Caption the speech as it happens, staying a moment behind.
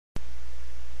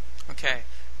Okay,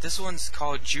 this one's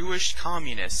called Jewish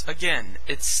Communists. Again,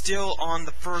 it's still on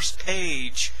the first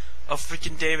page of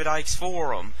freaking David Icke's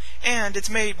forum, and it's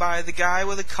made by the guy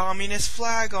with a communist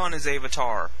flag on his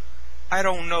avatar. I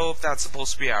don't know if that's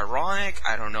supposed to be ironic.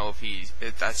 I don't know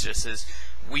if that's just his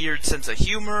weird sense of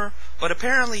humor, but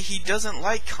apparently he doesn't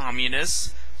like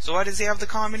communists. So why does he have the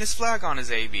communist flag on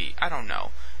his AV? I don't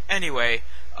know. Anyway,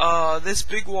 this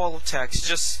big wall of text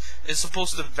just is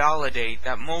supposed to validate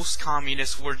that most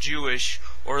communists were Jewish,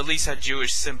 or at least had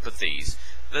Jewish sympathies.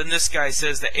 Then this guy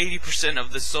says that 80%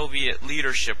 of the Soviet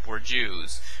leadership were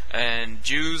Jews, and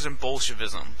Jews and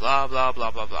Bolshevism, blah blah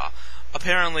blah blah blah.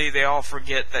 Apparently they all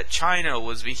forget that China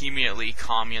was vehemently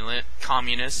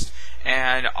communist,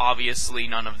 and obviously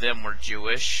none of them were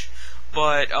Jewish,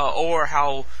 but or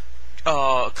how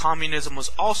communism was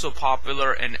also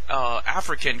popular in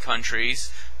African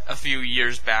countries a few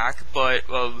years back, but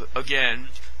again,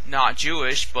 not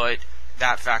Jewish, but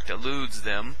that fact eludes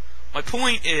them. My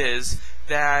point is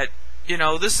that, you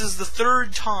know, this is the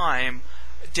third time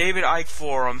David Icke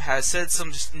Forum has said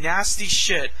some nasty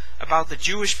shit about the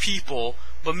Jewish people,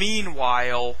 but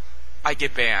meanwhile, I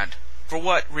get banned. For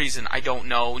what reason, I don't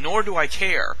know, nor do I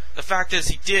care. The fact is,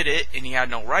 he did it, and he had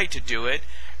no right to do it,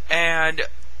 and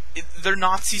they're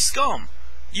Nazi scum.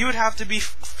 You would have to be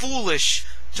foolish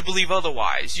to believe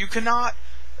otherwise. You cannot,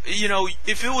 you know,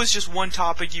 if it was just one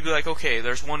topic, you'd be like, okay,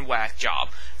 there's one whack job.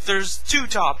 If there's two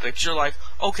topics, you're like,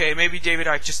 okay, maybe David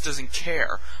Icke just doesn't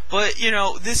care. But, you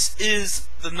know, this is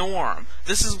the norm.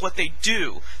 This is what they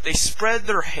do. They spread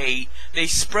their hate, they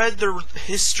spread their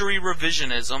history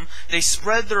revisionism, they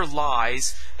spread their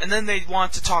lies, and then they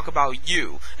want to talk about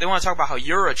you. They want to talk about how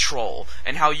you're a troll,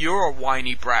 and how you're a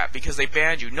whiny brat because they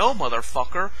banned you. No,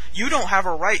 motherfucker, you don't have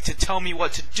a right to tell me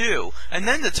what to do. And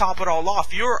then to top it all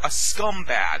off, you're a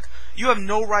scumbag. You have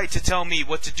no right to tell me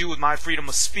what to do with my freedom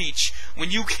of speech when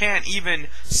you can't even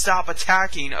stop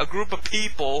attacking a group of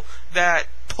people that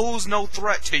pose no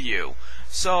threat to you.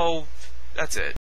 So, that's it.